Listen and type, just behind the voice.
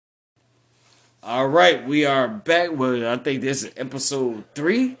All right, we are back with, I think this is episode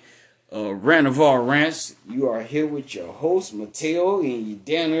 3 of Rant of All Rants. You are here with your host, Mateo, and you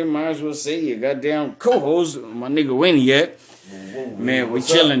down there, might as well say your goddamn co-host, my nigga Winnie yet. Man, we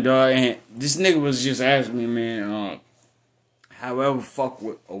chilling, dog, and this nigga was just asking me, man, however fuck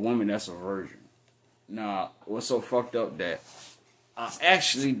with a woman that's a virgin. Nah, what's so fucked up that I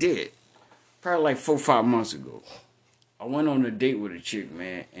actually did, probably like 4 or 5 months ago. I went on a date with a chick,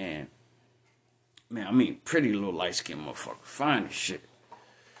 man, and man, I mean, pretty little light skinned motherfucker. Fine as shit.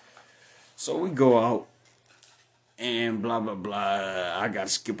 So we go out and blah, blah, blah. I gotta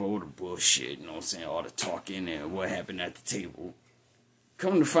skip over the bullshit, you know what I'm saying? All the talking and what happened at the table.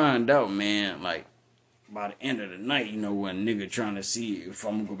 Come to find out, man, like, by the end of the night, you know, when a nigga trying to see if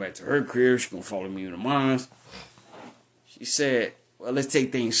I'm gonna go back to her crib, she gonna follow me to mine. She said, well, let's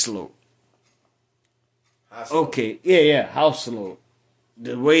take things slow. Okay, yeah, how slow?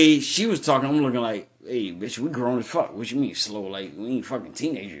 The way she was talking, I'm looking like, hey, bitch, we grown as fuck. What you mean slow? Like, we ain't fucking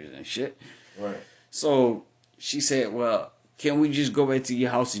teenagers and shit. Right. So she said, well, can we just go back to your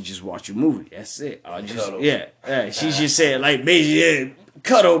house and just watch a movie? That's it. Yeah. She just said, like, basically, yeah,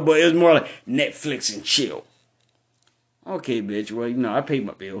 cuddle, but it was more like Netflix and chill. Okay, bitch. Well, you know, I paid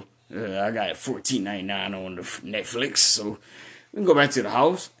my bill. I got $14.99 on the Netflix, so we can go back to the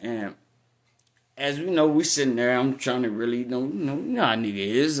house. And as we know, we sitting there. I'm trying to really, you know how nigga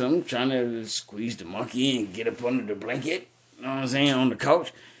is. I'm trying to squeeze the monkey and get up under the blanket. You know what I'm saying, on the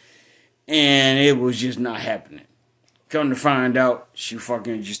couch. And it was just not happening. Come to find out, she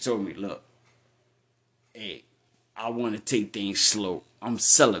fucking just told me, look, hey, I want to take things slow. I'm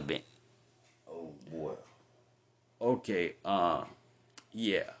celibate. Oh boy. Okay,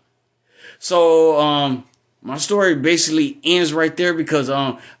 yeah. So, my story basically ends right there because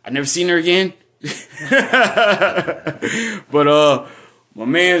I never seen her again. But my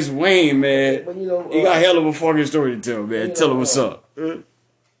man's Wayne, man, But you know, he got hell of a fucking story to tell, man. Tell him what's up. I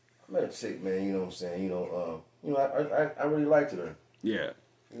met a chick, man. You know what I'm saying. I really liked her. Yeah.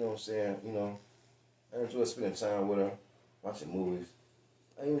 You know what I'm saying. I enjoyed spending time with her, watching movies.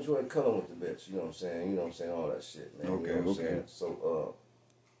 I enjoyed cuddling with the bitch. You know what I'm saying. All that shit, man. Okay, you know what okay. I'm saying. So,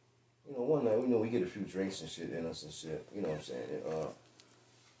 one night, we get a few drinks and shit in us and shit. You know what I'm saying. And,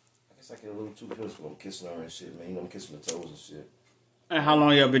 I guess I get a little too physical. I'm kissing her and shit, man. I'm kissing the toes and shit. And how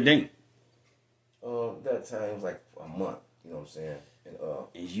long y'all been dating? That time it was like a month. You know what I'm saying.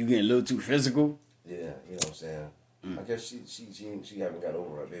 And you getting a little too physical? Yeah, you know what I'm saying. I guess she haven't got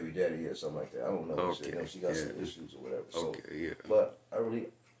over her baby daddy or something like that. I don't know. Okay. Shit. She got some issues or whatever. So, Okay, yeah. But I really,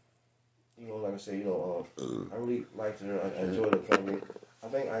 like I say, I really liked her. I enjoyed her company. I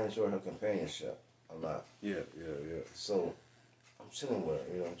think I enjoyed her companionship a lot. Yeah. So I'm chilling with her.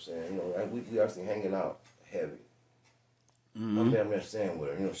 You know what I'm saying. We actually hanging out heavy. I'm damn near staying with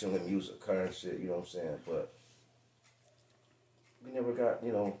her. She don't let me use her car and shit. You know what I'm saying. But we never got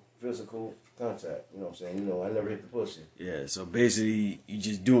physical contact. You know what I'm saying. I never hit the pussy. Yeah, so basically you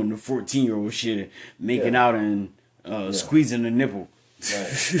just doing the 14-year-old shit, making out and squeezing the nipple.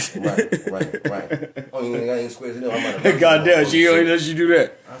 Right. Oh, you ain't squeezing it. I'm about to Goddamn, she only let you do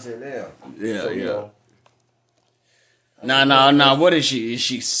that. I said, damn. Yeah, so, yeah. Nah. What is she? Is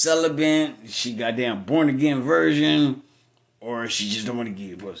she celibate? Is she goddamn born again virgin? Or she just don't want to give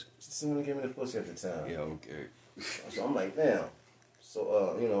you pussy? She just want to give me the pussy at the time. Yeah, okay. So I'm like, damn.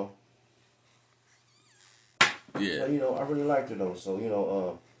 So, Yeah. But, I really liked her though. So,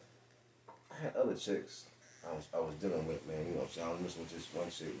 I had other chicks I was dealing with, man. You know what I'm saying? I was messing with this one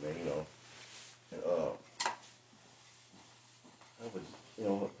chick, man,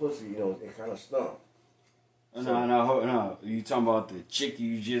 And, her pussy, it kind of stunk. No. You talking about the chick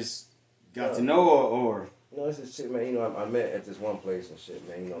you just got to know or? It's this chick, man, I met at this one place and shit,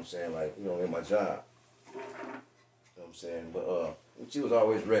 man, you know what I'm saying? Like, in my job. You know what I'm saying? But, she was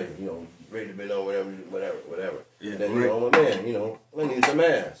always ready, ready to be on whatever. Yeah, and then, my man, I need some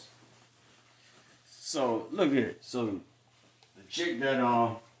ass. So, look here. So, the chick that,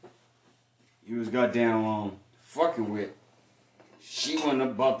 you was goddamn, fucking with, she wasn't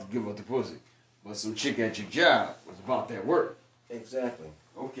about to give up the pussy. But some chick at your job was about that work. Exactly.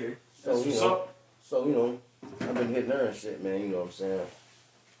 Okay. So, That's what's up. So, I've been hitting her and shit, man, you know what I'm saying?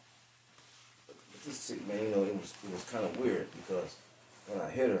 But this chick, man, it was kind of weird because when I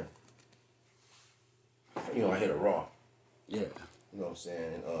hit her, I hit her raw. Yeah. You know what I'm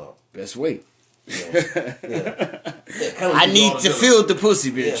saying? And, best way. Yeah, I need to feel the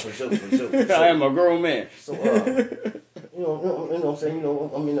pussy, bitch. Yeah, for sure. I am a grown man. So, you know what I'm saying?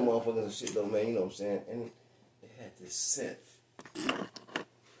 I'm in the motherfuckers and shit though, man. You know what I'm saying? And it had this scent.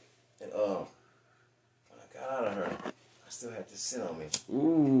 And when I got out of her, I still had this scent on me.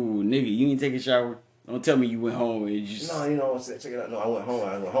 Ooh, nigga, you ain't take a shower. Don't tell me you went home and you just. No, you know what I'm saying? Check it out. No, I went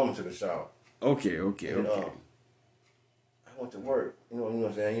home and took a shower. Okay. And, I went to work. You know what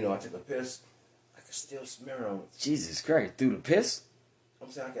I'm saying? You know, I took a piss. I could still smell them. Jesus Christ, through the piss?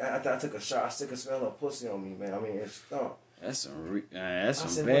 I'm saying, after I took a shower, I still could smell her pussy on me, man. I mean, it stunk. That's some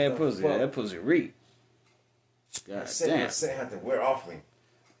said, bad what the pussy. fuck? That pussy reek. God damn. That scent had to wear off me.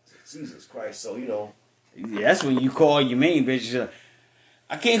 Jesus Christ. So, you know. Yeah, that's when you call your main bitch.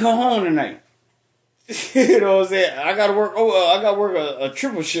 I can't come home tonight. You know what I'm saying? I gotta work. A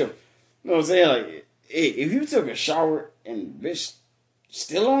triple shift. You know what I'm saying? Like, hey, if you took a shower and bitch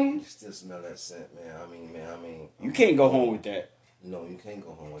still on you, You still smell that scent, man. I mean. you can't go home with that. No, you can't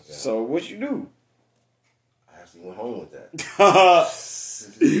go home with that. So what you do? I actually went home with that. My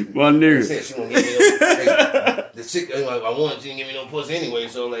She nigga. said she won't give me no. Hey, the chick, I wanted, she didn't give me no pussy anyway.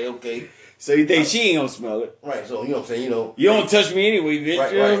 So like, okay, So you think she ain't gonna smell it? right. So you know what I'm saying. You know, You don't touch me anyway, bitch.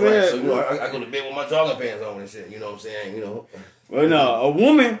 right, You know what I'm right. So saying? you know, I go to bed with my jogging pants on and shit. You know what I'm saying. You know. Well, no, a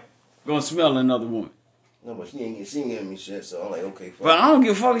woman gonna smell another woman. No, but she ain't giving me shit. So I'm like, okay, fuck. But I don't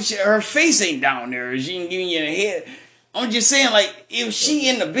give a fuck if shit. Her face ain't down there. She ain't giving you in the head. I'm just saying, like, if she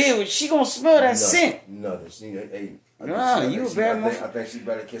in the bed, with, she gonna smell that scent. Nothing. She, hey, Nah, you a bad motherfucker. I think she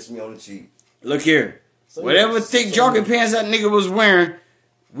better kiss me on the cheek. Look here. So, Whatever thick jogging pants that nigga was wearing,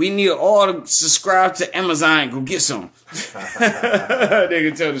 we need all to subscribe to Amazon and go get some. They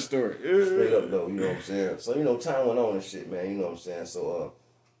can tell the story. Straight up though, you know what I'm saying. So you know, time went on and shit, man. You know what I'm saying. So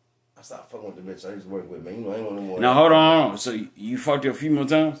I stopped fucking with the bitch I used to work with, man. You know, I ain't want no more. Now hold on. So you fucked her a few more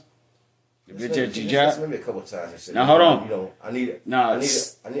times? The bitch at your job? Maybe a couple times and shit. Now hold on. You know, I need it. Nah, I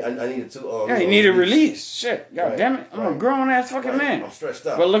needed to. Yeah, you need a release. Shit. God Right, damn it. I'm a right. grown ass fucking Right. man. I'm stressed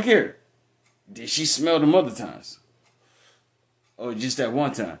out. But look here. Did she smell them other times? Or just that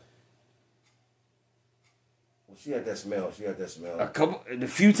one time? Well, she had that smell. The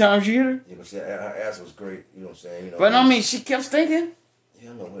few times you hit her? You know, her ass was great. You know what I'm saying. You know. But I mean, she kept stinking. Yeah,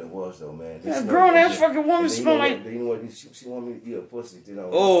 I know what it was though, man. Yeah, grown ass fucking woman smell like. You know what? She wanted me to eat a pussy. You know.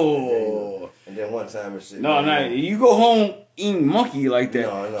 Oh. And then one time and shit. No, you go home eating monkey like that.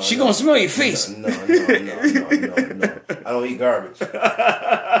 No, she gonna smell your face. No. I don't eat garbage.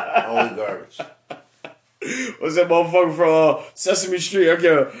 What's that motherfucker from Sesame Street? I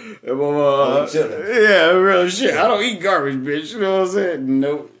can't. Yeah, real shit. I don't eat garbage, bitch. You know what I'm saying?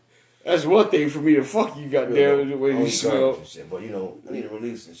 Nope. That's one thing for me to fuck you, goddamn, the way you smell. Shit, but you know, I need to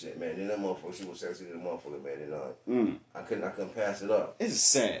release and shit, man. Then that motherfucker, she was sexy to the motherfucker, man. And I couldn't pass it up. It's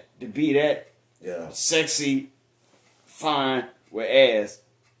sad to be that sexy, fine with ass,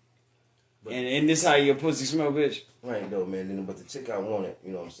 and this how your pussy smell, bitch. Right though, man. Then, but the chick I wanted,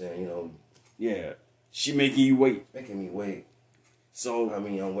 you know what I'm saying? You know. Yeah, she making you wait. Making me wait. So I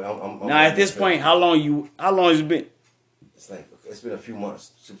mean, I'm now at this point, how long has it been? It's been a few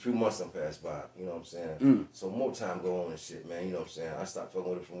months. A few months done passed by. You know what I'm saying? So more time go on and shit, man. You know what I'm saying? I stopped fucking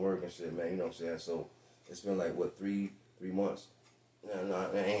with her from work and shit, man. You know what I'm saying? So it's been like what 3 months. No, I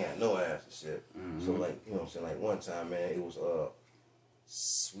ain't had no ass and shit. So like, you know what I'm saying? Like one time, man, it was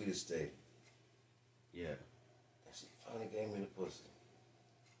Sweetest Day. Yeah. And she finally gave me the pussy.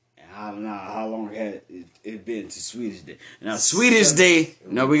 How long had it been to Sweetest Day? Now Sweetest Day.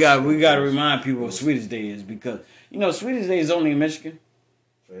 No, we got to remind people what Sweetest Day is, because you know Sweetest Day is only in Michigan.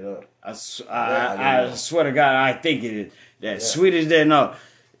 Straight up. I swear to God, I think it is that Sweetest Day. No,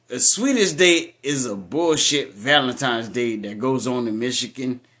 the Sweetest Day is a bullshit Valentine's Day that goes on in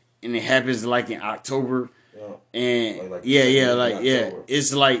Michigan, and it happens like in October. And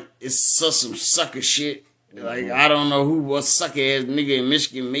it's like it's some sucker shit. Like, I don't know what sucker ass nigga in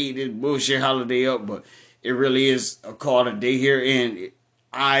Michigan made this bullshit holiday up, but it really is a call a day here, and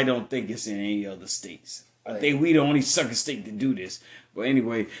I don't think it's in any other states. I think we the only sucker state to do this. But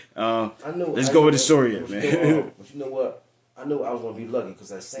anyway, let's go with the story, man. But you know what? I knew I was gonna be lucky because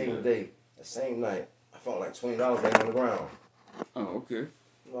that same day, that same night, I found like $20 laying on the ground. Oh, okay.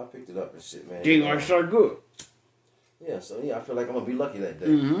 You know, I picked it up and shit, man. Game already started good. Yeah, so I feel like I'm gonna be lucky that day.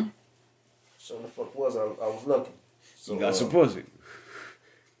 Mm-hmm. So the fuck was I was lucky. So You got some pussy.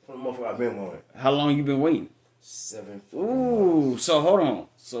 For the motherfucker I've been wanting. How long you been waiting? 7. Ooh, so hold on.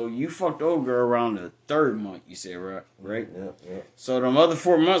 So you fucked the old girl around the 3rd month, you said, right? Yeah. So them other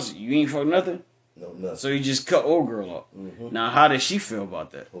 4 months, you ain't fucked nothing? No, nothing. So you just cut old girl off. Now, how did she feel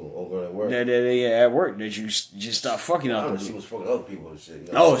about that? Who, old girl at work? That at work, that you just stopped fucking out I the know she was fucking other people and shit. You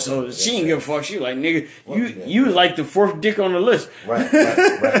Oh, know so she ain't give a fuck. She like, nigga, What? you like the 4th dick on the list. Right.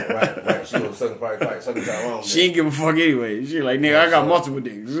 She was sucking Tyrone. She ain't give a fuck anyway. She like, nigga, I got multiple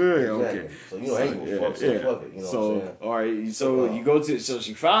dicks. Yeah, okay. Exactly. So you know, I ain't give a fuck. So fuck it. You know what I'm saying? All right. So you go to. So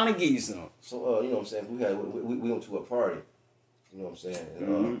she finally get you some. So you know what I'm saying? We went to a party. You know what I'm saying?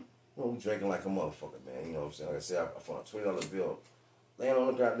 And, we drinking like a motherfucker, man. You know what I'm saying? Like I said, I found a $20 bill laying on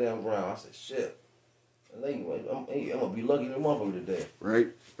the goddamn ground. I said, shit. I'm gonna be lucky than a motherfucker today.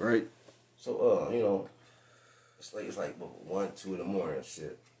 Right. So, you know, it's like 1, 2 in the morning and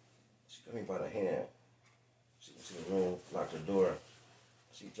shit. She got me by the hand. She went to the room, locked the door.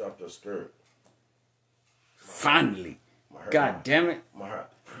 She dropped her skirt. Finally. God damn it. My heart.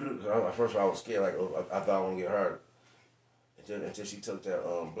 First of all, I was scared. Like, I thought I was gonna get hurt. Until she took that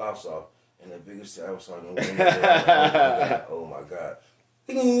blouse off, and the biggest shit I was talking about. Oh my god.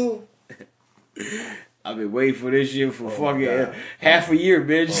 I've been waiting for this shit for fucking half a year,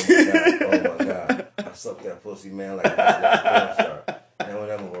 bitch. Oh my god. I sucked that pussy, man, like a porn star. And when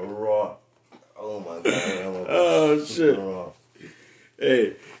I'm raw. Oh my god. Oh shit. Raw.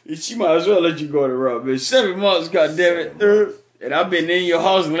 Hey, she might as well let you go to raw, bitch. 7 months, goddammit. And I've been in your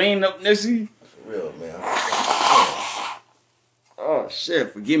house laying up next to you. For real, man. Oh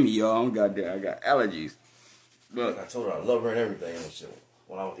shit, forgive me, y'all. I got allergies. But I told her I love her and everything and shit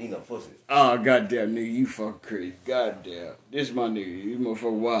when I was eating up pussy. Oh goddamn, nigga, you fucking crazy. Goddamn, this my nigga. You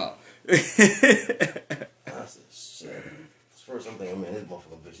motherfucker wild. I said, shit. First I'm thinking, man, this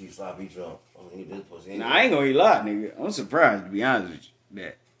motherfucker bitch, he sloppy drunk. I'm gonna eat this pussy. Nah, I ain't gonna eat a lot, nigga. I'm surprised, to be honest with you,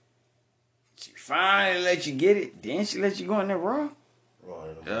 that she finally let you get it. Then she let you go in there raw. Raw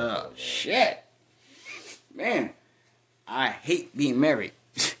in the Oh shit, man. I hate being married.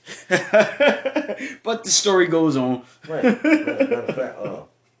 But the story goes on. Right. Matter of fact,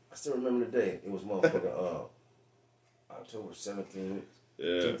 I still remember the day. It was motherfucking October 17th,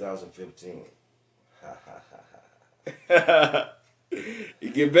 2015. You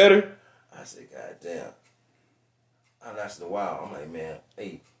get better? I said, God damn. I lasted a while. I'm like, man,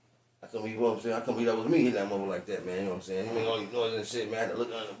 hey, I couldn't believe what I'm saying. I couldn't believe that was me hitting that mother like that, man. You know what I'm saying? He made all these noises and shit, man. I had to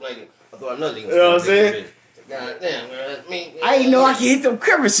look under the blanket. I thought nothing. You know what I'm saying? God damn, man, that's me. I didn't know I could hit them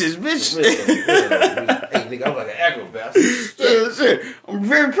crevices, bitch. Hey, nigga, I'm like an acrobat. Shit. I'm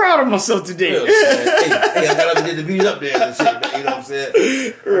very proud of myself today. Hey, I got up and did the beat up there and shit, man. You know what I'm saying?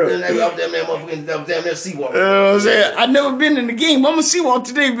 I was damn near motherfucking damn near seawalk. You know what I'm saying? I never been in the game. I'm a seawalk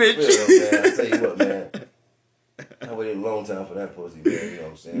today, bitch. Man, I tell you what, man. I waited a long time for that pussy, man. You know what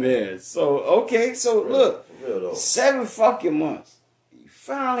I'm saying? Man, so, okay, so look. For real, though. 7 fucking months.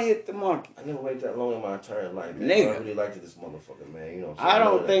 Finally hit the market. I never waited that long in my entire life, man. Nigga. I really liked this motherfucker, man. You know what I'm I saying?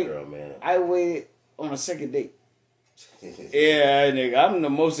 don't think girl, man. I waited on a second date. Yeah, nigga. I'm the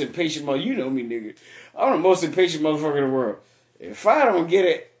most impatient mother. You know me, nigga. I'm the most impatient motherfucker in the world. If I don't get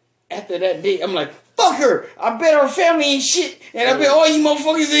it after that date, I'm like, fuck her. I bet her family ain't shit. And I bet all you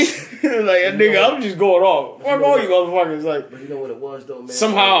motherfuckers ain't. Like, nigga, I'm just going off. Fuck all you motherfuckers. Like, but you know what it was, though, man?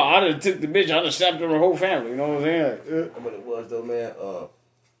 Somehow, I done took the bitch. I done snapped on her whole family. You know what I'm saying? Like, you know what it was, though, man?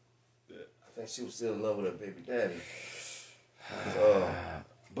 I think she was still in love with her baby daddy.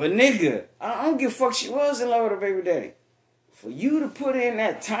 But nigga, I don't give a fuck. She was in love with her baby daddy. For you to put in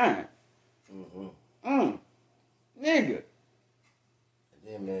that time, nigga. And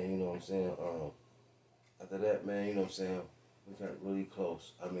then, man, you know what I'm saying? After that, man, you know what I'm saying? We got really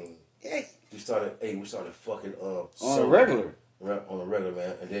close. I mean, we started fucking on a regular. On a regular,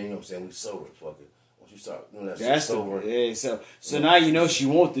 man. And then, you know what I'm saying? We sober fucking. Once you start doing that That's shit sober. So now you know she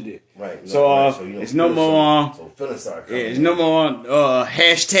wanted it. Right. So, you know, it's no more so feelings started coming. Yeah, it's no more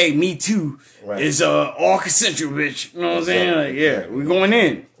hashtag me too. Right. It's all consensual, bitch. You know what I'm saying? Like, yeah, we going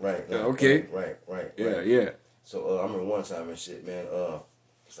in. Right. Okay. Right. Yeah. So I remember one time and shit, man,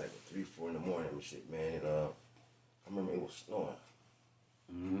 it's like 3, 4 in the morning and shit, man, and I remember it was snowing.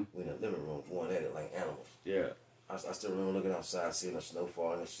 We in the living room going at it like animals. Yeah. I still remember looking outside, seeing the snow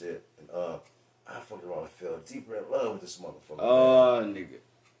falling and shit, and I fucking around and fell deeper in love with this motherfucker. Oh, nigga.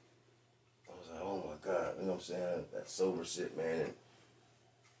 I was like, oh my God, you know what I'm saying? That sober shit, man. And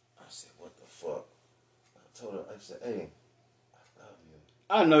I said, what the fuck? I told her, I said, hey, I love you.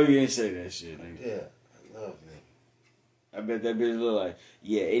 I know you ain't say that shit, nigga. Yeah, I love you. I bet that bitch look like,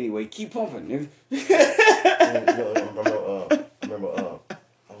 yeah, anyway, keep pumping, nigga. I remember,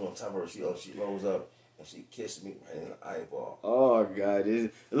 I was on top of her, she rose up and she kissed me right in the eyeball. Oh, God.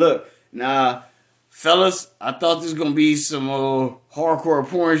 Look, now, fellas, I thought this was going to be some hardcore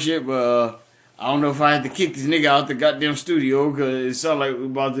porn shit, but I don't know if I had to kick this nigga out the goddamn studio because it sounded like we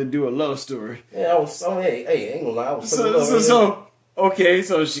about to do a love story. Yeah, hey, ain't gonna lie, I was okay,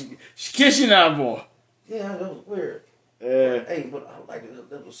 so she kissed you in the eyeball. Yeah, that was weird. Hey, but I like it.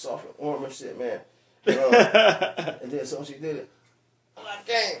 That was soft and warm and shit, man. And then so she did it. I'm like,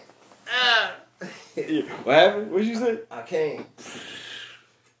 dang. What happened? What'd you say? I came.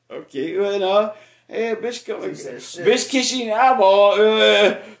 Okay, well, no. Hey, bitch, bitch kiss you in the eyeball.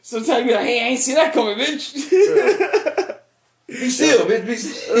 Sometimes you be like, hey, I ain't see that coming, bitch. Be still, bitch. Be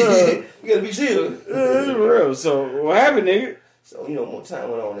still. You gotta be still. That's real. So what happened, nigga? So, you know, more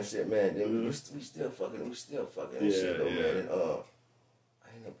time went on and shit, man. Then we still fucking and shit, though, man. And I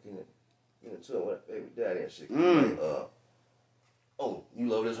ended up getting into it with baby daddy and shit. Like, oh, you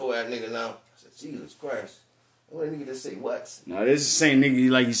love this whole ass nigga now? I said, Jesus Christ. What that nigga just say what? No, this is the same nigga,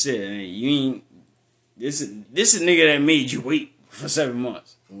 like you said. You ain't. This is a nigga that made you wait for 7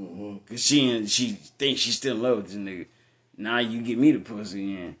 months. Cause she thinks she's still in love with this nigga. Now you get me the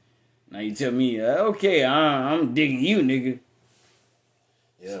pussy and now you tell me, okay, I'm digging you, nigga.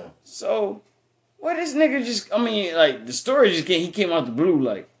 Yeah. So, what this nigga just? I mean, like the story just he came out the blue,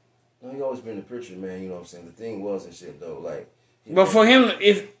 like. No, he always been in the picture, man. You know what I'm saying? The thing was and shit though, like. But for him,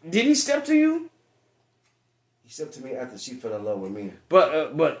 did he step to you? He stepped to me after she fell in love with me.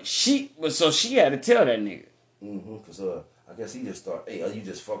 But she had to tell that nigga. Cause I guess he just thought, hey, you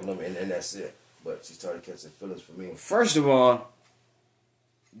just fucking him and that's it. But she started catching feelings for me. First of all,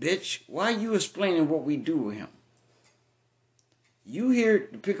 bitch, why you explaining what we do with him? You here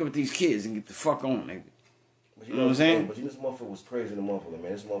to pick up these kids and get the fuck on, nigga. But you know what I'm saying? But this motherfucker was crazy, the motherfucker,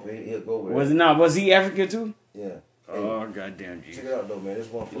 man. This motherfucker, he'll go with Was he African too? Yeah. Oh, goddamn, G. Check it out, though, man. This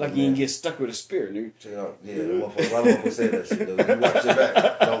motherfucker. Like you didn't get stuck with a spirit, nigga. Check it out. Yeah, the motherfucker. A lot of motherfuckers say that shit, though. You watch your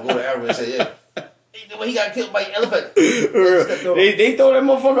back. Don't go to Africa and say, yeah. He got killed by an elephant. They throw that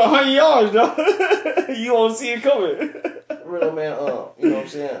motherfucker 100 yards, though. You won't see it coming. Real, man. You know what I'm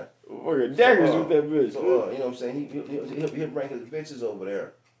saying? Fucking daggers with that bitch. So, you know what I'm saying? He'll bring his bitches over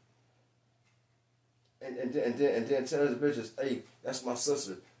there. And then tell his bitches, hey, that's my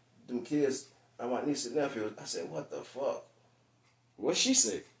sister. Them kids are my niece and nephew. I said, what the fuck? What she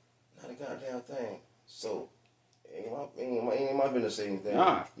say? Not a goddamn thing. So, ain't my business to say anything.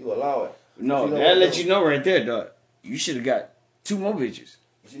 Nah. You allow it. No, that let you know right there, dog. You should have got 2 more bitches.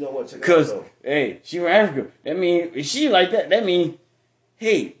 But you know what? Because, hey, she from Africa. That mean, if she like that mean,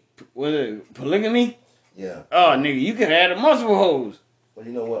 hey, was it polygamy? Yeah. Oh, nigga, you could have had multiple hoes. But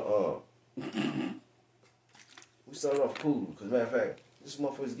you know what? We started off cool. Because, matter of fact, this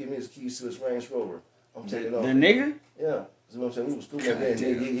motherfucker's giving me his keys to his Range Rover. I'm taking off. The nigga? Yeah. Because, you know what I'm saying? We was cool back then.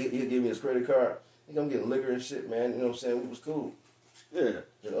 He'll give me his credit card. He gonna get liquor and shit, man. You know what I'm saying? We was cool. Yeah.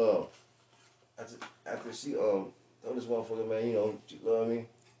 And, after she told this motherfucker, man, you know, she love me,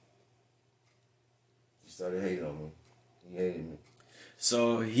 he started hating on me. He hated me.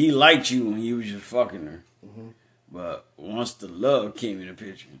 So he liked you when you was just fucking her. But once the love came in the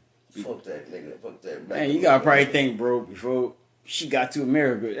picture. Fuck that nigga. Fuck that. Man, you gotta probably think, bro, before she got to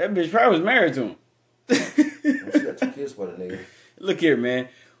America. That bitch probably was married to him. She got 2 kids for the nigga. Look here, man.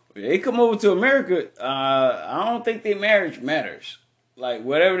 When they come over to America, I don't think their marriage matters. Like,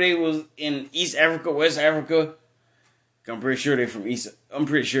 whatever they was in East Africa, West Africa, I'm pretty sure they're from East. I'm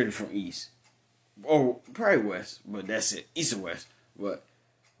pretty sure they're from East. Or probably West, but that's it. East or West. But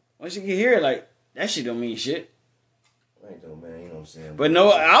once you get here, like, that shit don't mean shit. Right though, man. You know what I'm saying? But no,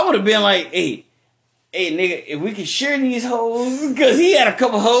 I would have been like, hey, nigga, if we could share these hoes, because he had a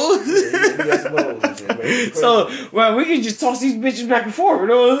couple hoes. Yeah, he got some hoes and shit, man. So, well, we could just toss these bitches back and forth. You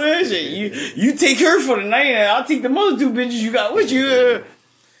know what I'm saying? You take her for the night, and I'll take the other 2 bitches you got with you.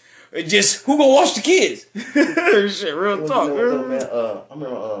 Just, who gonna watch the kids? Shit, real talk. You know, man, I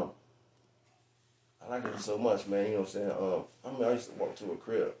remember, I liked her so much, man. You know what I'm saying? I remember I used to walk to her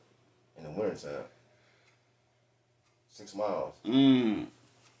crib in the wintertime. 6 miles. Ooh.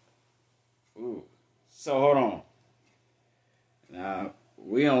 So hold on. Now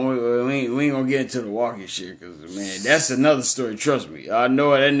we ain't gonna get into the walking shit, cause man, that's another story. Trust me, I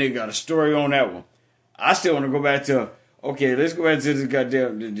know that nigga got a story on that one. I still want to go back to let's go back to this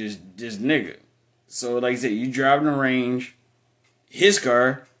goddamn this nigga. So like I said, you driving the Range, his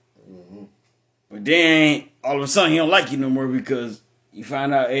car, but then all of a sudden he don't like you no more because you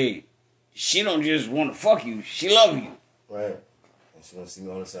find out, hey, she don't just want to fuck you, she love you. Right. And she gonna see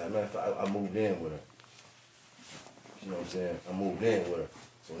me on the side. Matter of fact, I moved in with her. You know what I'm saying? I moved in with her.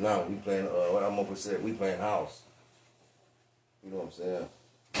 So now we playing, what I'm up said, we playing house. You know what I'm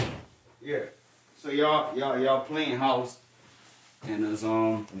saying? Yeah. So y'all playing house, and it's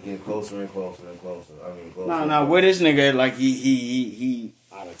We getting closer and closer and closer. I mean, closer. Nah. Where this nigga like he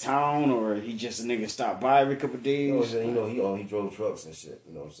out of town, or he just a nigga stopped by every couple of days? You know he drove trucks and shit.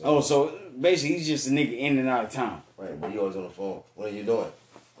 You know what I'm saying? Oh, so basically he's just a nigga in and out of town. Right, but he always on the phone. What are you doing?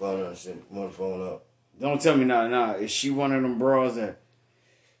 Go out there and shit. I'm on the phone up. Don't tell me nah. Is she one of them bros that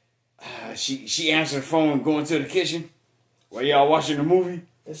she answer the phone and go into the kitchen while y'all watching the movie?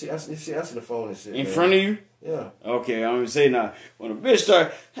 And she answered the phone and shit. In front of you? Yeah. Okay, I'm gonna say now. When a bitch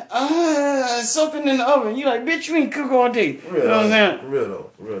start, something in the oven, you like, bitch, you ain't cook all day. Real, you know what I'm saying? For real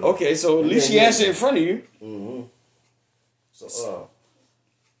though. Okay, so at least she answered in front of you. Mm-hmm. So,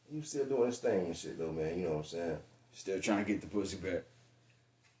 you still doing this thing and shit, though, man. You know what I'm saying? Still trying to get the pussy back.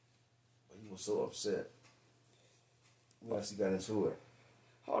 But you was so upset. You actually got into it.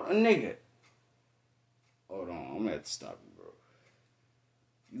 Hold on, nigga. Hold on, I'm gonna have to stop you, bro.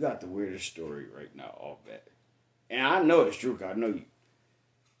 You got the weirdest story right now, all back. And I know it's true, 'cause I know you.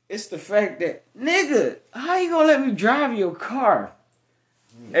 It's the fact that, nigga, how you gonna let me drive your car?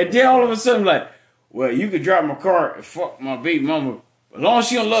 And then all of a sudden, like, well, you could drive my car and fuck my baby mama, as long as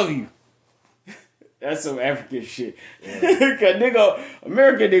she don't love you. That's some African shit. Yeah. Cause nigga,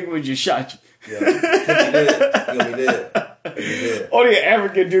 American nigga would just shot you. Yeah, he did. Only an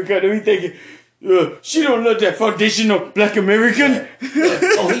African dude, cause we thinking, she don't love that foundational black American.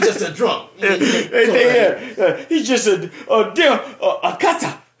 Oh, he just a drunk. He's just a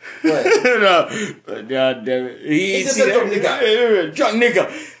kata. Right. God damn it. He's just a drunk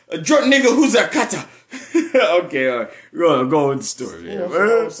nigga. A drunk nigga who's a kata. Okay, all right. Go with the story. You know what I'm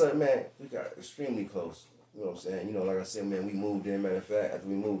saying? All of a sudden, man, we got extremely close. You know what I'm saying? You know, like I said, man, we moved in. Matter of fact, after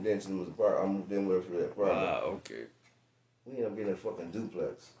we moved into the apartment, I moved in with her for that apartment. Okay. We ended up getting a fucking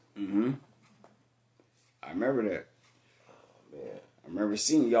duplex. Mm-hmm. I remember that. Oh, man. I remember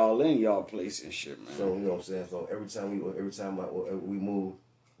seeing y'all in y'all place and shit, man. So, you know what I'm saying? So every time we moved,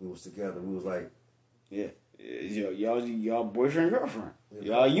 we was together. We was like, yeah. Y'all boyfriend, girlfriend.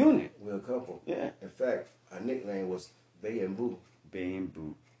 Y'all unit. We're a couple. Yeah. In fact, our nickname was Bay and Boo. Bay and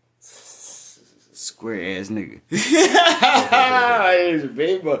Boo. Square ass nigga. He's a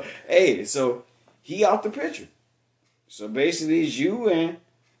baby boy. Hey, so he out the picture. So basically it's you and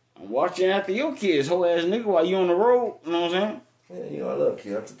I'm watching after your kids, whole ass nigga, while you on the road. You know what I'm saying? Yeah, you know, I love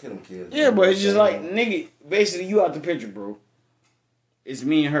kids. I took care of them kids. Yeah, but it's just like, nigga, basically you out the picture, bro. It's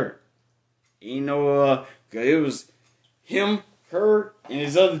me and her. You know, cause it was him, her, and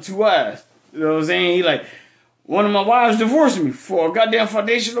his other two wives. You know what I'm saying? He like, one of my wives divorced me for a goddamn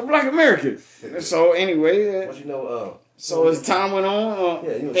foundational black American. So anyway, but you know, so as time went on,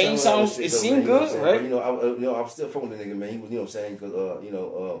 yeah, you know, things seemed good, right? But, I was still fucking the nigga, man. He was, you know what I'm saying?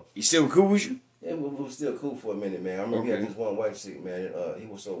 Cause, he still cool with you? Yeah, we were still cool for a minute, man. I remember he Okay. had this one white chick, man. He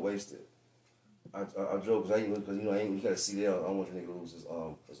was so wasted. I drove because you got a CDL. I don't want the nigga to lose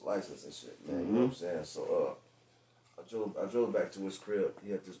his license and shit, man. You know what I'm saying? So I drove back to his crib.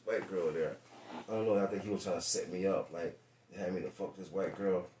 He had this white girl there. I don't know. I think he was trying to set me up, like had me to fuck this white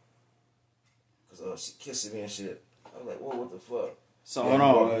girl, cause she kissing me and shit. I was like, whoa, what the fuck? So hold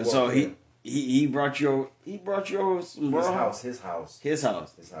on. So he brought your his house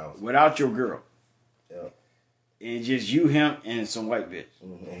without your girl. Yeah. And just you, him, and some white bitch.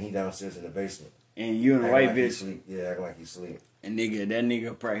 And he downstairs in the basement. And you and the white bitch. Sleep. Yeah, acting like he sleep. And that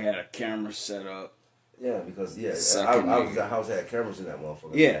nigga probably had a camera set up. Yeah, because the house had cameras in that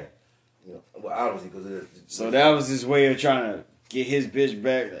motherfucker. Yeah. Man. You know, well, obviously because so that was his way of trying to get his bitch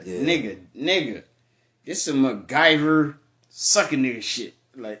back. Like, yeah. Nigga, this some MacGyver sucking nigga shit.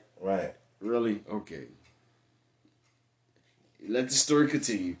 Like, right? Really? Okay. Let the story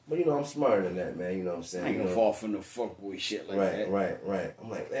continue. But you know, I'm smarter than that, man. You know what I'm saying? I ain't gonna fall for no fuckboy shit like that. Right. I'm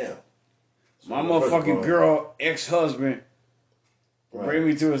like, damn. My motherfucking girl ex-husband bring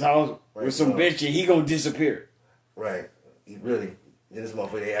me to his house with some bitch and he gonna disappear. Right. He really. This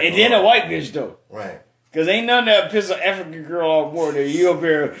motherfucker. And then a white bitch though. Right. Cause ain't none that piss an African girl off more than you up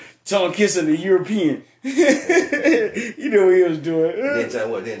here tongue kissing the European. You know what he was doing. Then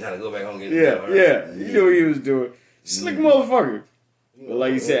trying to go back home and get Yeah. You know what he was doing. Slick motherfucker. But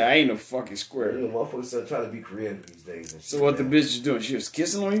like you said, I ain't no fucking square. You know, motherfuckers trying to be creative these days. And shit, so what the bitch is doing? She was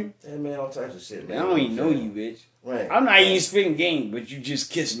kissing on you? Yeah, man, all types of shit, man. I don't even know you, bitch. Right. I'm not even spitting game, but you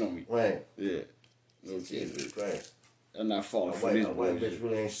just kissing on me. Right. Yeah. Okay. Jesus Christ. I'm not falling for this. A white bitch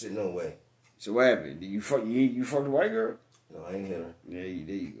really ain't shit no way. So what happened? Did you fuck the white girl? No, I ain't hit her. Yeah, there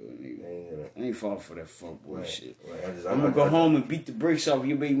you go, nigga. I ain't hit her. I ain't falling for that fuck boy shit. Right. I'm gonna go home and beat the brakes off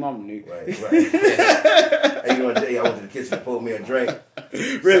your baby mama, nigga. Right. Hey, you know, I went to the kitchen to pour me a drink.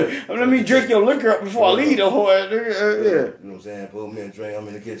 Really? Let me drink your liquor up before I leave the whole ass nigga. You know what I'm saying? Pour me a drink. I'm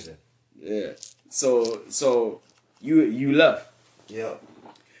in the kitchen. Yeah. So you left. Yeah.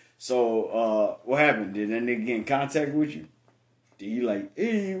 So what happened? Did that nigga get in contact with you? Did you like,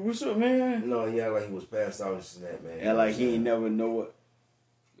 hey, what's up, man? No, yeah, like he was passed out and that, man. And like he ain't never know what.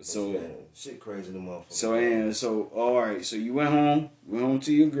 So man, shit crazy, the motherfucker. So all right. So you went home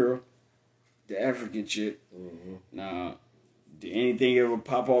to your girl, the African chick. Mm-hmm. Now, did anything ever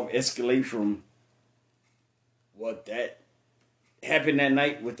pop off, escalate from what that happened that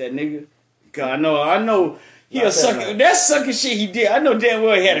night with that nigga? Cause I know he a sucker. That sucker shit he did. I know damn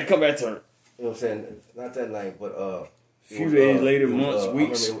well he had to come back to her. You know what I'm saying? Not that night, but few days later, months,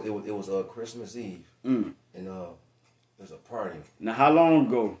 weeks. It was Christmas Eve, and and There's a party. Now, how long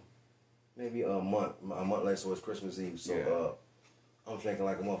ago? Maybe a month later, so it's Christmas Eve. So I'm drinking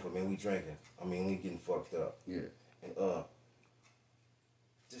like a motherfucker, man. We drinking. I mean, we getting fucked up. Yeah. And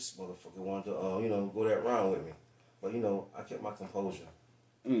this motherfucker wanted to go that round with me, but I kept my composure.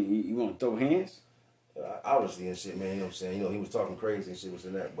 I mean, you want to throw hands? Obviously and shit, man. You know what I'm saying? He was talking crazy and shit was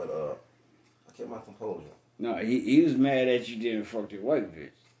in that, but I kept my composure. No, he was mad that you didn't fuck that white bitch,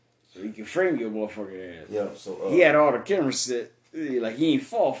 so he can frame your motherfucking ass. Yeah. So he had all the cameras set. Like he ain't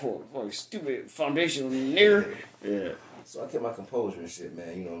fall for it. Stupid foundational nigga. Yeah. So I kept my composure and shit,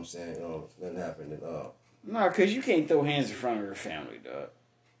 man. You know what I'm saying? Nothing happened. And, no, cause you can't throw hands in front of her family, dog.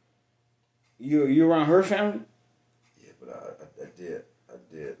 You around her family? Yeah, but I did.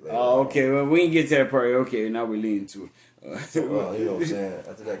 Oh, okay. Well, we didn't get to that part. Okay, now we lean to it. So, you know what I'm saying?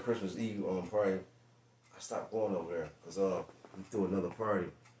 After that Christmas Eve party, I stopped going over there because we threw another party.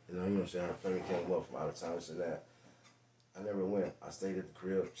 You know what I'm saying? Her family came up from out of town, this and that. I never went. I stayed at the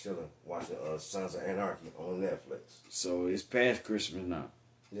crib chilling, watching Sons of Anarchy on Netflix. So it's past Christmas now.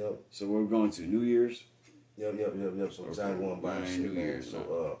 Yep. So we're going to New Year's? Yep. So time going by and shit, New man. Year's,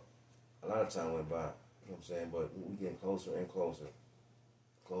 So a lot of time went by. You know what I'm saying? But we getting closer and closer.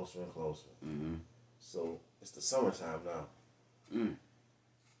 Closer and closer. Mm-hmm. So it's the summertime now.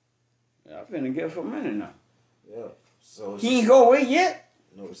 Yeah, I've been together for a minute now. Yeah. So he ain't go away yet?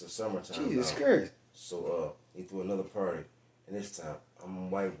 No, it's the summertime Jesus now. Christ. So he threw another party. And this time,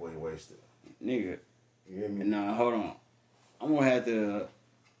 I'm white boy wasted. Nigga. You hear me? Nah, hold on. I'm gonna have to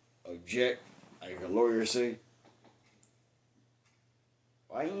object, like a lawyer say.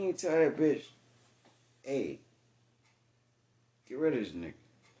 Why you ain't tell that bitch, hey, get rid of this nigga?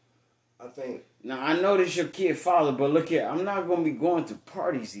 I think. Now, I know this your kid father, but look here, I'm not gonna be going to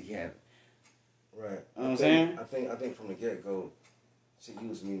parties he having. Right. You know what I'm saying? I think from the get-go, she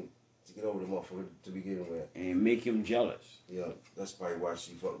used me to get over the motherfucker to begin with. And make him jealous. Yeah, that's probably why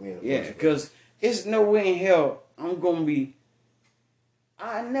she fucked me in the first place. Because it's no way in hell I'm going to be...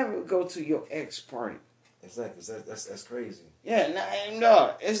 I never go to your ex party. Exactly. That's crazy. Yeah,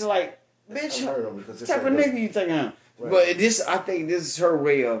 no. It's like, bitch, what type of nigga you think I am? Right. But I think this is her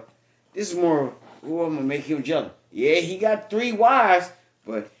way of... This is more of, I'm going to make him jealous. Yeah, he got 3 wives,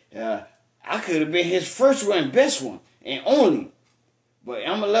 but I could have been his first one, best one, and only. But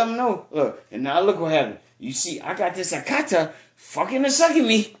I'm going to let him know. Look, and now look what happened. You see, I got this Akata fucking and sucking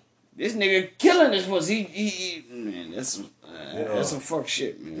me. This nigga killing this pussy. Man, that's some fuck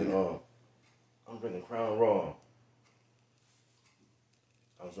shit, man. I'm drinking Crown Raw.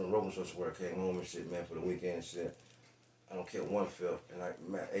 I was on Rogan Social where I came home and shit, man, for the weekend and shit. I don't care 1/5, and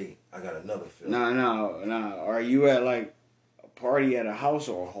I got another 5th. Nah. Are you at like a party at a house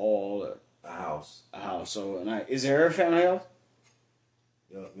or a hall? A house. A house. So, is it her family house?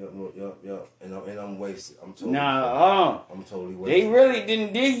 Yup. And I'm wasted. I'm totally. I'm totally wasted. They really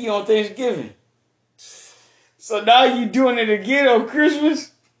didn't dig you on Thanksgiving. So now you doing it again on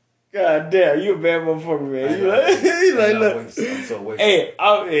Christmas? God damn, you a bad motherfucker, man. You like, look. I'm so wasted.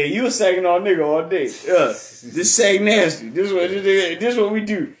 Hey, you a sagging on nigga all day. This sag nasty. This what we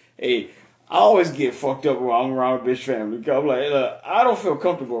do. Hey, I always get fucked up when I'm around a bitch family. I'm like, look, I don't feel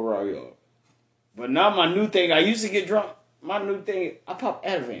comfortable around y'all. But now my new thing, I used to get drunk. My new thing, I pop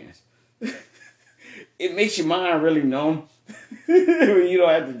Advance. It makes your mind really numb. When you don't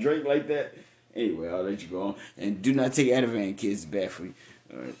have to drink like that. Anyway, I'll let you go on. And do not take Advance, kids. It's bad for you.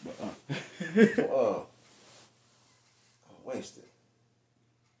 All right, but, I'm wasted.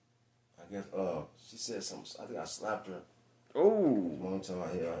 I guess she said something. I think I slapped her. Oh. One time I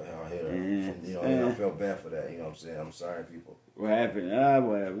hit her. I felt bad for that. You know what I'm saying? I'm sorry, people. What happened?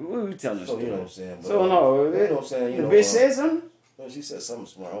 Whatever. What were we telling So, you know what I'm saying? But, so, no. You know what I'm saying? The bitch said something? No, she said something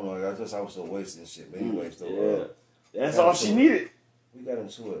smart. Oh, my God. I was so wasted and shit. But anyway, so, that's all she needed. We got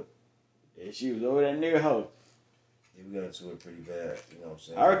into it. Yeah, she was over that nigga house. Yeah, we got into it pretty bad. You know what I'm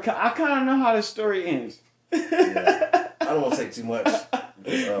saying? I kind of know how the story ends. Yeah. I don't want to say too much.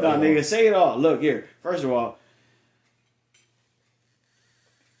 No, nigga, say it all. Look, here. First of all,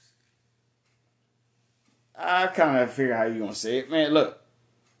 I kind of figure how you gonna say it. Man, look.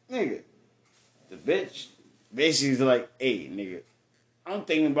 Nigga, the bitch basically is like, hey, nigga, I'm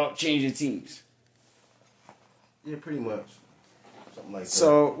thinking about changing teams. Yeah, pretty much. Something like that.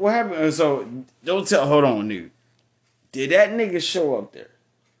 So, what happened? So, hold on, nigga. Did that nigga show up there?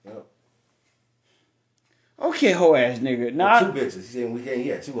 Yep. Okay, hoe ass nigga. Nah, 2 bitches. He said he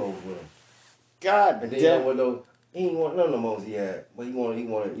had 2 hoes with him. God and then damn. He didn't want none of them hoes he had. But he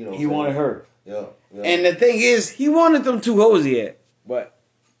wanted, you know. He wanted her. Yeah. And the thing is, he wanted them 2 hoes he had. But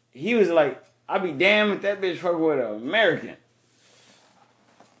he was like, I'll be damned if that bitch fuck with an American.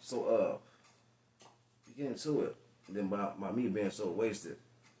 So, we get into it. Then by me being so wasted,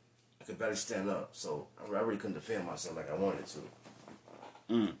 I could barely stand up. So I really couldn't defend myself like I wanted to.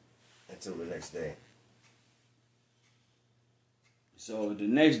 Until the next day. So the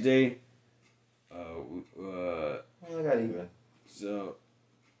next day, I got even. So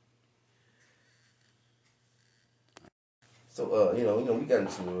you know, we got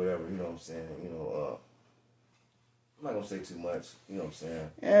into it or whatever, you know what I'm saying? I'm not gonna say too much, you know what I'm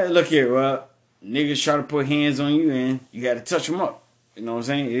saying? yeah, look here, well, niggas try to put hands on you and you got to touch them up. You know what I'm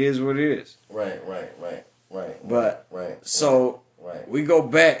saying? It is what it is. Right. But right. So right. we go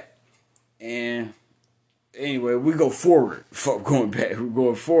back and anyway, we go forward. Fuck going back. We're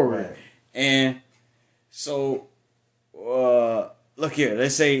going forward. Right. And so look here,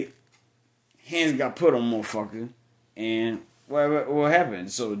 let's say hands got put on motherfucker and what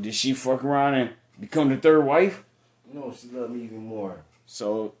happened? So did she fuck around and become the third wife? No, she loved me even more.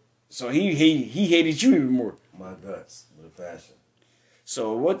 So he hated you even more. My guts with a passion.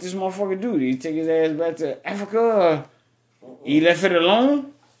 So what this motherfucker do? Did he take his ass back to Africa? He left it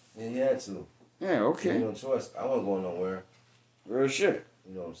alone? Yeah, he had to. Yeah, okay. No choice. I wasn't going nowhere. Real shit.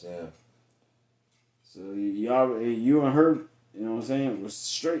 You know what I'm saying? So you and her, you know what I'm saying, was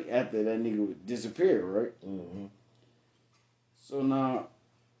straight after that nigga disappeared, right? Mm-hmm. So now,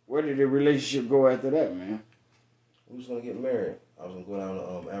 where did the relationship go after that, man? We was gonna get married. I was gonna go down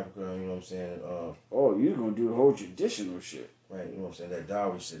to Africa, you know what I'm saying? Oh, you gonna do the whole traditional shit. Right, you know what I'm saying? That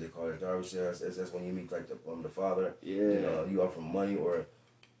dowry shit, they call it dowry shit. That's when you meet like the father. Yeah. And, you offer money or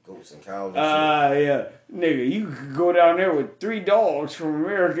goats and cows and Yeah. Nigga, you could go down there with 3 dogs from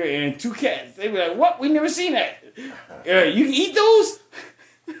America and 2 cats. They be like, what? We never seen that. You can eat those?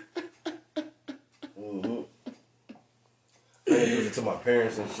 Mm-hmm. I introduced it to my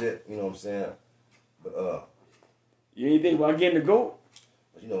parents and shit, you know what I'm saying? But, you ain't think about getting a goat?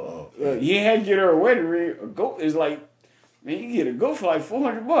 But, you know, you ain't had to get her a wedding ring. A goat is like, man, you get a goat for like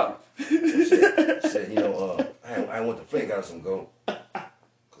 $400. shit, you know, I went to Flint, got some goat. Cause,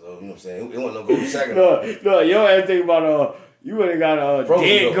 you know what I'm saying? It wasn't no goat in Saginaw. No, yo ass think about, you would have got a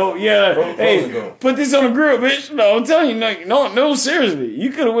dead goat. Yeah, frozen goat. Put this on the grill, bitch. No, I'm telling you, no, seriously. You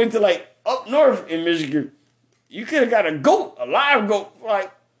could have went to like up north in Michigan. You could have got a goat, a live goat, for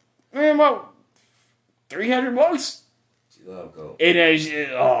like, man, about $300. She love goat. And that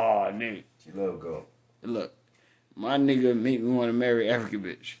shit, oh, nigga. She love goat. Look, my nigga made me want to marry African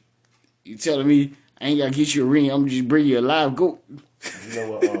bitch. You telling me I ain't gotta get you a ring? I'm just bring you a live goat. You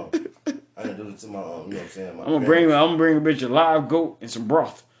know what? I didn't do it to my you know what I'm saying. I'm gonna bring a bitch a live goat and some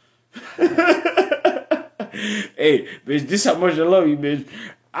broth. Hey, bitch, this how much I love you, bitch.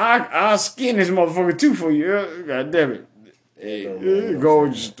 I'll skin this motherfucker too for you. God damn it. Hey, go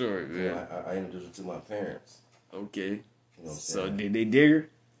with your story, man. I introduced her to my parents. Okay. You know what I'm saying? So did they dig her?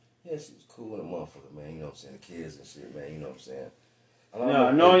 Yeah, she was cool with a motherfucker, man. You know what I'm saying? The kids and shit, man. You know what I'm saying?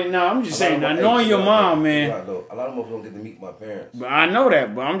 No, I'm just saying, now knowing your mom, man. A lot of motherfuckers don't get to meet my parents. But I know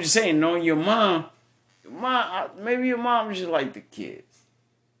that, but I'm just saying, knowing your mom, maybe your mom just like the kids.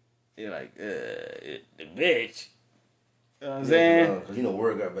 You're like, the bitch. You know what I'm saying? Because,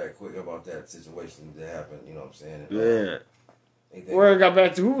 word got back quick about that situation that happened, you know what I'm saying? And, Word got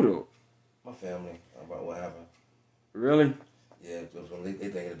back to who, though? My family, about what happened. Really? Yeah, because when they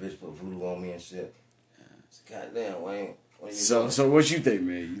think the bitch put voodoo on me and shit. It's goddamn, Wayne. So what you think,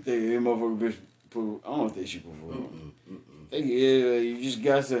 man? You think that motherfucker bitch put? I don't think she put voodoo on. I think you just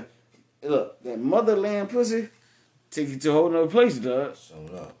got to look that motherland pussy take you to a whole nother place, dog. So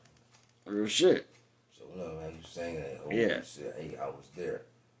enough. Real shit. So enough, man. You saying that? Yeah. Shit, hey, I was there.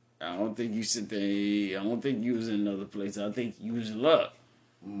 I don't think you sit there. I don't think you was in another place. I think you was in love.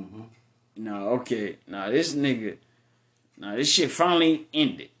 Mm-hmm. Nah, okay. This nigga. This shit finally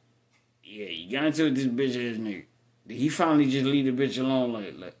ended. Yeah, you got into it with this bitch ass nigga. Did he finally just leave the bitch alone?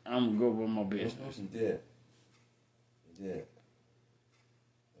 Like I'm gonna go about my business. He did. You know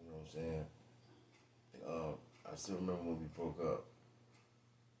what I'm saying? I still remember when we broke up.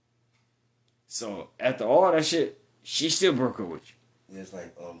 So after all that shit, she still broke up with you. Yeah, it's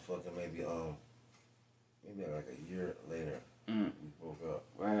like fucking maybe like a year later we broke up.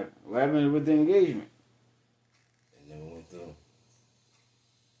 What happened with the engagement? And then we went through.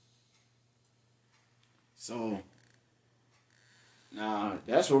 So now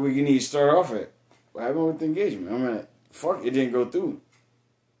that's where we need to start off at. What happened with the engagement? I mean, fuck, it didn't go through.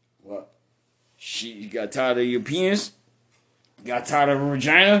 What? She got tired of your penis? Got tired of her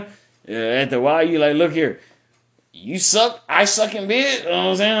vagina? After a while, you like, look here. You suck, I suck in bed? You know what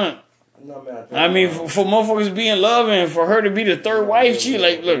I'm saying? No, man, I mean, for motherfuckers being love and for her to be the third wife, she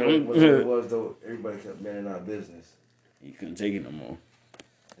like, look. What it was, though, everybody kept manning our business. You couldn't take it no more.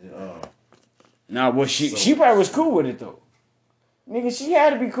 And, Nah, well, she probably was cool with it though. Nigga, she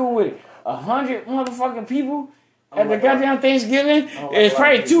had to be cool with it. 100 motherfucking people at the goddamn Thanksgiving. It's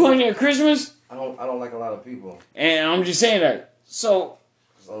probably 200 at Christmas. I don't like a lot of people. And I'm just saying that. So.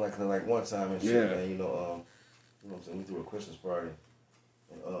 Cause I like one time and shit, man. You know what I'm saying? We threw a Christmas party,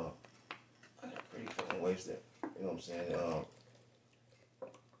 and I got pretty fucking wasted. You know what I'm saying?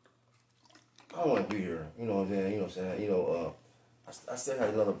 I don't want to be here. You know what I'm saying? You know what I'm saying? I still had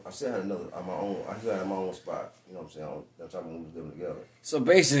another on my own. I still had my own spot. You know what I'm saying? That's how we was living together. So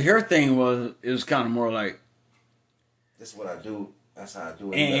basically, her thing was kind of more like, this is what I do. That's how I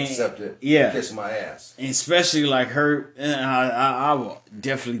do it. And accept it. Yeah. Kiss my ass. And especially like her, and I will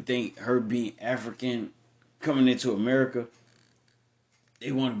definitely think her being African, coming into America,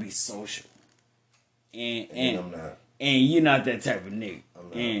 they want to be social. And I'm not. And you're not that type of nigga. I'm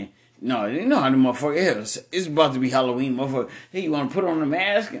not. And no, you know how the motherfucker is. It's about to be Halloween, motherfucker. Hey, you want to put on a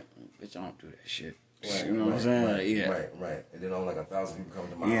mask? Bitch, I don't do that shit. Right, you know what I'm saying? Right, yeah. Right. And then like 1,000 people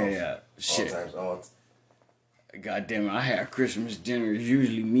come to my house. Yeah. Shit. All God damn it, I have Christmas dinner. It's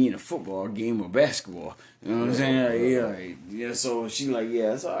usually me in a football game or basketball. You know what I'm saying? Yeah. So she like,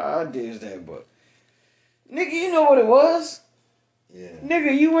 yeah, so I did that, but nigga, you know what it was? Yeah.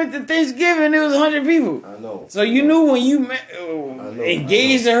 Nigga, you went to Thanksgiving, there was 100 people. I know. So you knew when you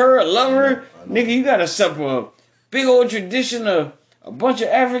engaged to her or love her, nigga, you gotta set up a big old tradition of a bunch of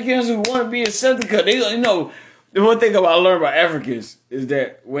Africans who want to be accepted. Cause they, you know, the one thing I learned about Africans is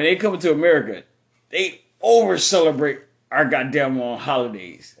that when they come to America, they over celebrate our goddamn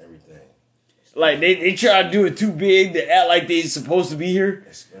holidays. Everything. Like they try to do it too big to act like they supposed to be here.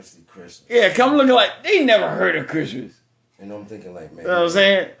 Especially Christmas. Yeah, come looking like they never heard of Christmas. And I'm thinking like, man. You know what I'm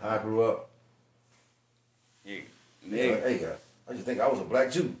saying? How I grew up. Yeah. Hey, I just think I was a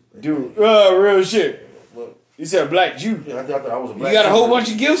black Jew. Dude, real shit. What? You said black Jew. Yeah, I thought I was a black You got Jew. a whole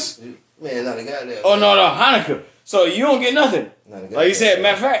bunch of gifts? Man, not a goddamn. Oh, no, Hanukkah. So you don't get nothing. Like you said,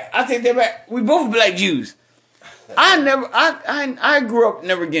 matter of fact, I take that back. We both black Jews. I grew up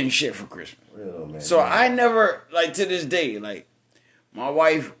never getting shit for Christmas. Real, man. So I never, like to this day, like my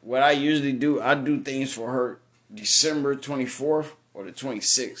wife, what I usually do, I do things for her December 24th or the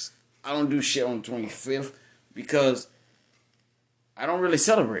 26th. I don't do shit on the 25th because I don't really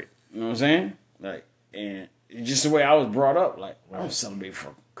celebrate. You know what I'm saying? Like, and it's just the way I was brought up. Like, I don't celebrate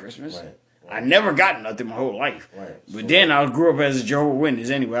for Christmas. Right. I never got nothing my whole life. Right. But then I grew up as a Jehovah's Witness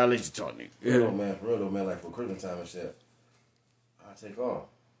anyway. I'll let you talk, nigga. Real though, man. Like for Christmas time and shit, I take off.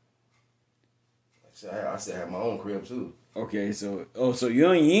 Like I still have my own crib too. Okay, so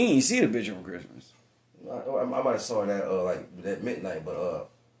you ain't see the bitch on Christmas. I might have saw that like that midnight, but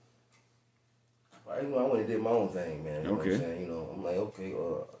I went and did my own thing, man. You know what I'm saying? You know, I'm like, okay,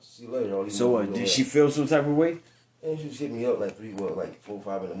 see you later. So what? Did she feel some type of way? And she just hit me up like 4 or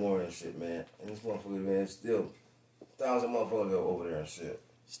 5 in the morning and shit, man. And this motherfucker, man, still 1,000 motherfuckers over there and shit.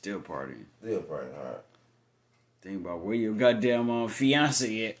 Still partying. Still partying hard. Think about where your goddamn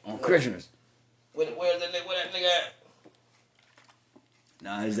fiance at on Christmas. Where's that nigga at?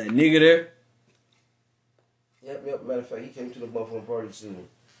 Nah, is that nigga there? Yep. Matter of fact, he came to the motherfucking party too.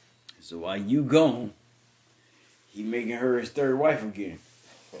 So while you gone, he making her his third wife again.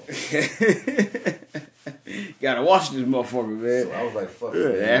 Gotta watch this motherfucker, man. So I was like, fuck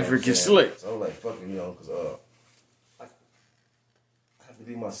it. Yeah, African slick. So I was like, fucking, you know, because I have to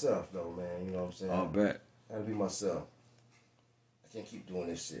be myself, though, man. You know what I'm saying? I'll bet. I have to be myself. I can't keep doing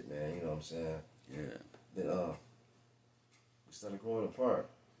this shit, man. You know what I'm saying? Yeah. Then we started growing apart.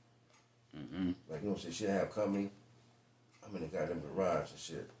 Mm-hmm. Like, you know what I'm saying? She didn't have company. I'm in the goddamn garage and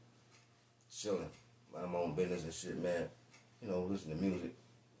shit. Chilling. Minding my own business and shit, man. You know, listening to music.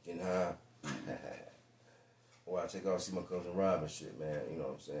 Getting high. Or I take off see my cousin Rob and shit, man. You know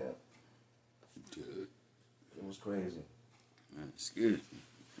what I'm saying? Dude. It was crazy. Man, excuse me.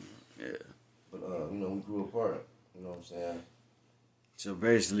 Yeah. But, you know, we grew apart. You know what I'm saying? So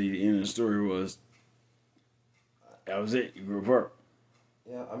basically, the end of the story was, that was it. You grew apart.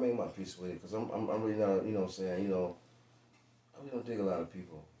 Yeah, I made my peace with it because I'm really not, you know what I'm saying? You know, I really don't dig a lot of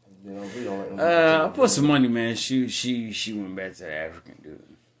people. You know, we don't like I put some money, man. She went back to the African dude.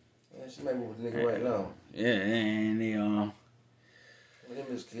 Yeah, she might be with the nigga right now. Yeah, and they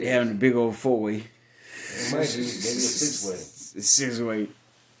having a big old 4-way. It might be, maybe a 6-way. A 6-way.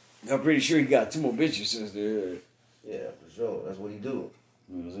 I'm pretty sure he got 2 more bitches since there. Yeah, for sure. That's what he do.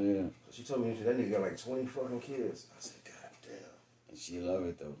 You know what I'm saying? She told me that nigga got like 20 fucking kids. I said, God damn. And she love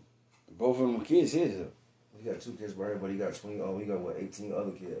it though. Both of them were kids his though. He got 2 kids by her, but he got 20. Oh, he got 18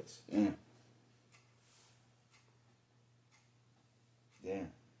 other kids. Yeah. Damn.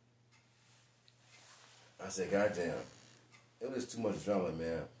 I said, God damn. It was too much drama,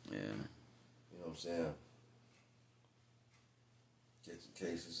 man. Yeah. You know know what I'm saying? Get the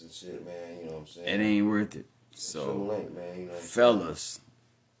cases and shit, man. You know what I'm saying? It ain't worth it. So, Ain't, man. You know what I'm fellas,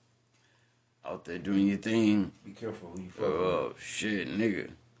 out there doing your thing. Be careful who you fuck with. Shit, nigga.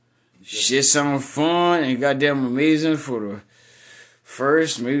 Shit sound fun and goddamn amazing for the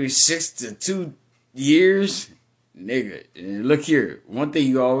first maybe 6 to 2 years. Nigga, and look here. One thing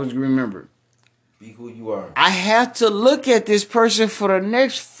you always remember. Be who you are. I have to look at this person for the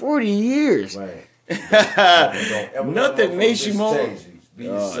next 40 years. Right. Nothing makes you more. Be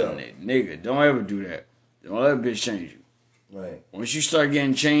yourself. Nigga, don't ever do that. Don't let a bitch change you. Right. Once you start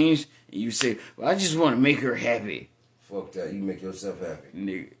getting changed, and you say, well, I just want to make her happy. Fuck that. You make yourself happy.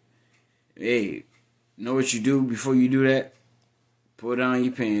 Nigga. Hey, know what you do before you do that? Put on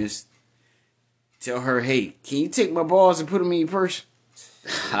your pants. Tell her, hey, can you take my balls and put them in your purse?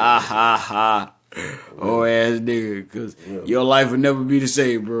 Ha, ha, ha. Oh, ass nigga. Because your life will never be the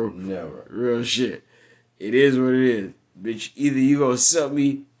same, bro. Never. Real shit. It is what it is. Bitch, either you gonna suck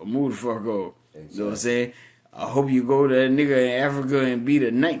me or move the fuck over. Exactly. You know what I'm saying? I hope you go to that nigga in Africa and be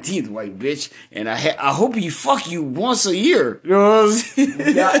the 19th white bitch. And I hope he fuck you once a year. You know what I'm saying?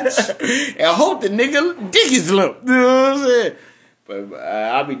 And I hope the nigga dick is limp. You know what I'm saying? But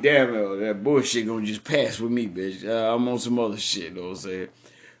I'll be damn well, that bullshit gonna just pass with me, bitch. I'm on some other shit, you know what I'm saying?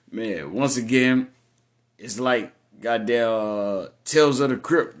 Man, once again, it's like goddamn Tales of the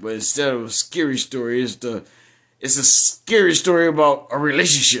Crypt, but instead of a scary story, it's a scary story about a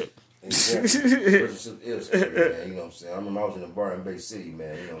relationship. Exactly. It is scary, man. You know what I'm saying? I remember I was in a bar in Bay City,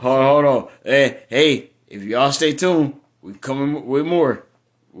 man. You know hold on. Hey, if y'all stay tuned, we coming with more.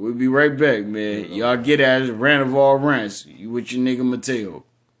 We'll be right back, man. Y'all get at it. Rant of all rants. You with your nigga Mateo.